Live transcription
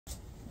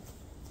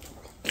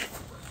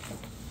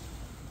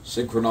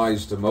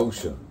synchronized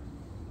emotion,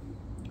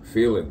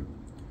 feeling,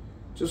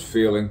 just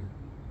feeling,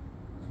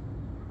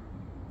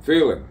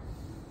 to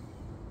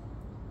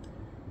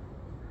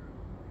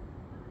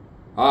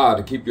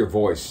keep your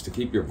voice, to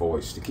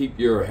keep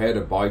your head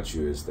about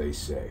you, as they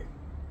say,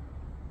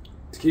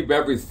 to keep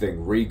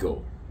everything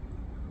regal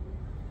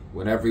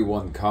when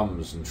everyone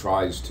comes and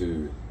tries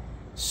to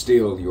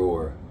steal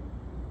your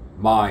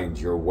mind,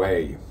 your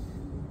way,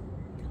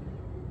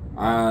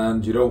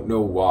 and you don't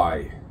know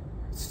why.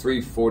 It's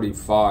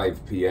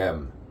 3:45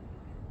 p.m.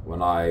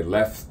 when I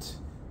left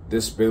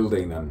this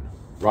building and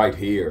right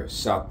here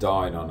sat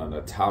down on an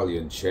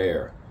Italian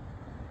chair.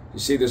 You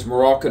see, there's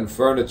Moroccan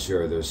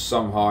furniture, there's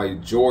somehow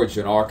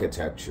Georgian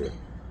architecture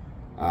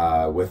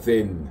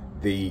within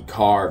the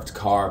carved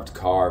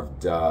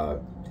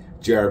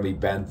Jeremy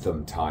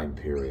Bentham time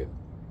period.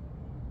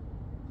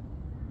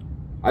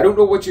 I don't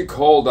know what you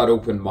call that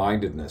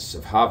open-mindedness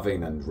of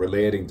having and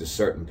relating to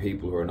certain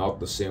people who are not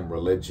the same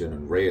religion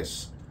and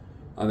race,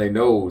 and they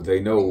know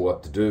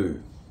what to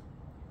do,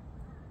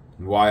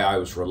 and why I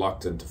was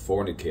reluctant to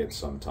fornicate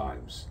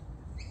sometimes.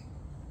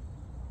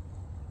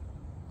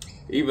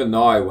 Even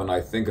now, when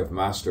I think of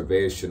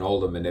masturbation, all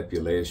the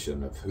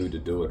manipulation of who to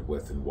do it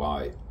with and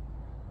why.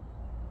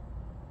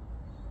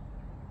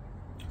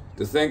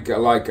 To think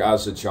like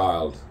as a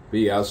child,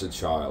 be as a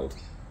child.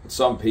 But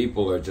some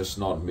people are just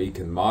not meek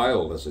and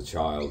mild as a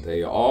child.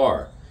 They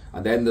are.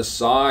 And then the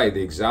sigh,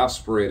 the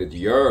exasperated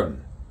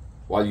yearn,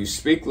 while you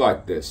speak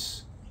like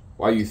this,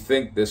 while you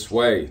think this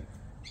way.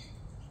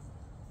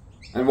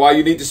 And why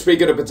you need to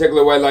speak in a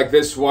particular way like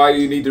this, why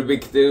you need to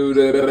be...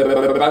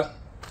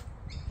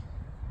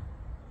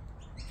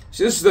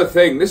 See, this is the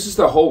thing, this is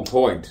the whole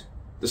point.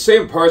 The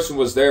same person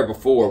was there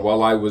before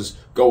while I was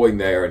going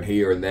there and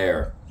here and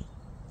there.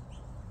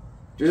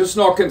 You're just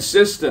not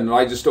consistent, and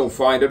I just don't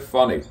find it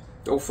funny.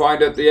 Don't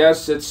find it,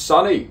 yes, it's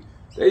sunny.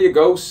 There you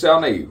go,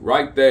 sunny,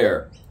 right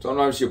there.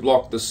 Sometimes you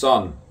block the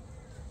sun.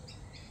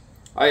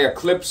 I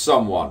eclipse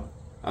someone,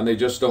 and they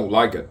just don't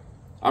like it.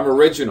 I'm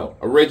original.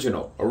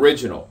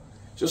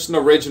 Just an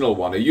original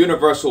one, a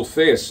universal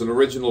face, an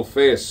original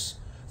face.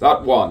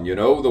 That one, you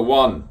know, the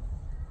one.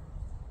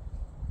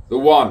 The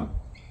one.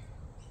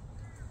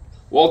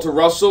 Walter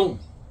Russell?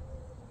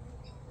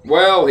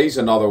 Well, he's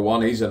another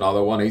one. He's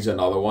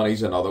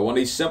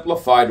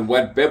simplified and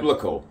went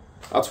biblical.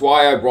 That's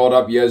why I brought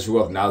up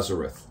Yeshua of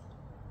Nazareth.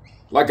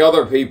 Like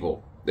other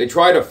people, they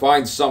try to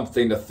find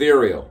something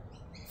ethereal,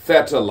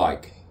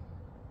 theta-like,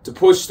 to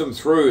push them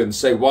through and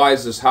say, why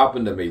has this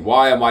happened to me?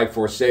 Why am I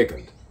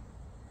forsaken?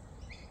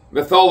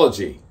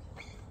 Mythology.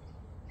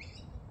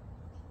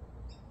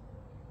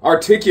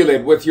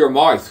 Articulate with your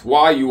mouth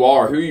why you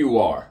are who you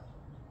are.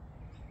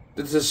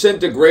 The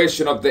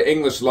disintegration of the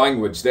English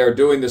language, they're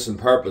doing this on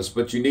purpose,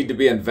 but you need to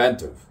be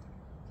inventive.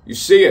 You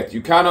see it. You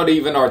cannot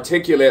even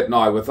articulate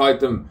now without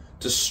them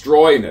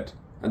destroying it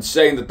and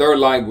saying that their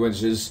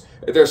language is...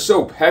 They're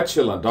so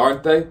petulant,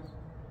 aren't they?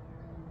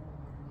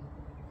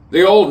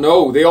 They all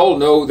know.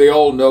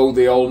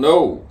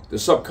 The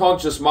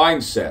subconscious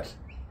mindset.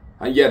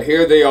 And yet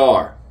here they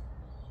are.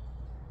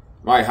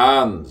 My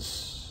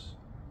hands.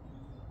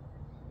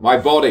 My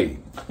body.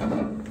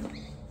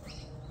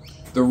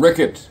 The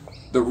ricket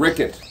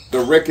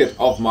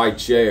of my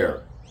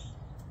chair.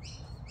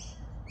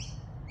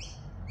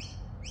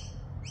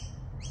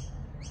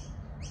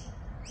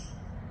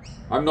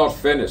 I'm not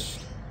finished.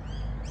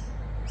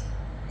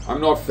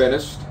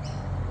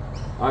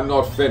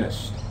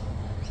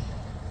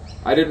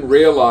 I didn't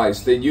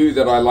realize they knew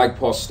that I like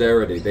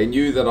posterity. They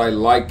knew that I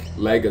like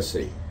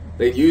legacy.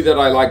 They knew that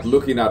I like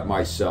looking at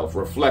myself,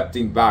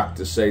 reflecting back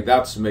to say,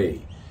 that's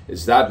me.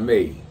 Is that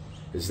me?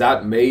 Is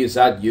that me? Is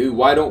that you?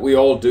 Why don't we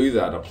all do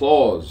that?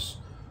 Applause.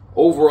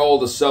 Over all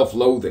the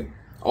self-loathing.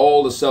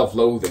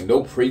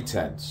 No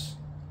pretense.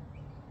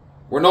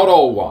 We're not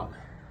all one.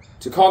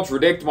 To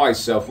contradict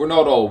myself, we're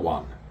not all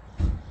one.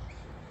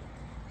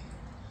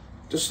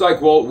 Just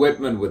like Walt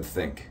Whitman would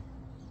think.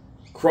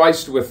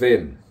 Christ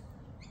within.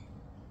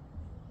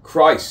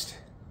 Christ.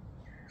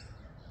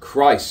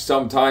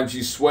 Sometimes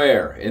you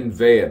swear in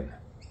vain.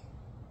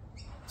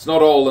 It's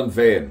not all in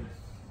vain.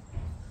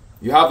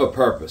 You have a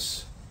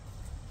purpose.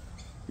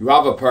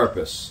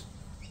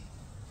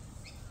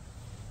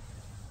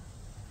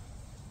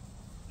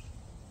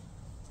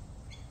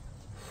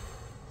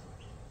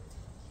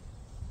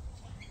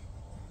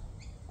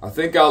 I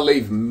think I'll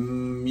leave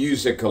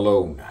music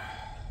alone.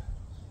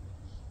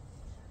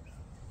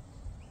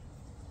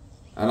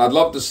 And I'd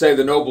love to say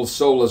the noble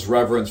soul has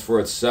reverence for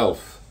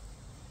itself,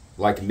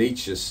 like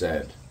Nietzsche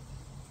said.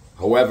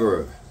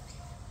 However,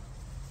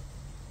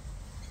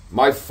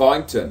 my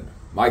fountain,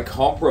 my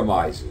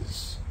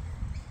compromises.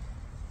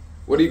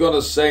 What are you going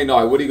to say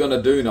now? What are you going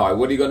to do now?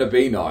 What are you going to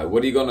be now?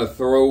 What are you going to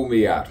throw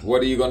me at?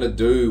 What are you going to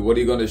do? What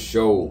are you going to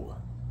show?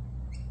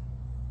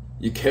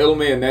 You kill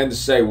me and then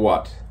say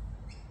what?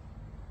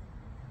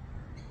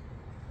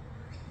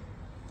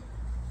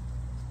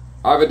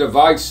 I have a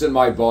device in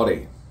my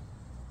body.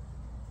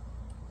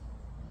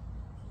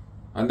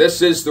 And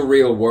this is the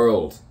real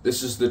world.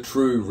 This is the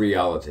true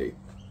reality.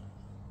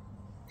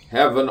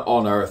 Heaven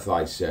on earth,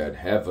 I said.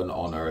 Heaven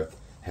on earth.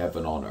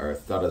 Heaven on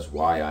earth. That is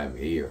why I'm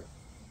here.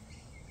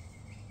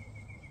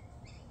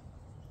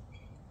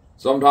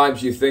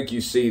 Sometimes you think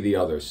you see the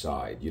other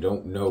side. You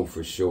don't know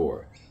for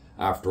sure.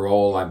 After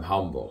all, I'm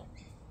humble.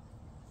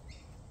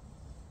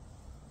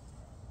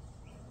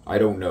 I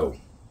don't know.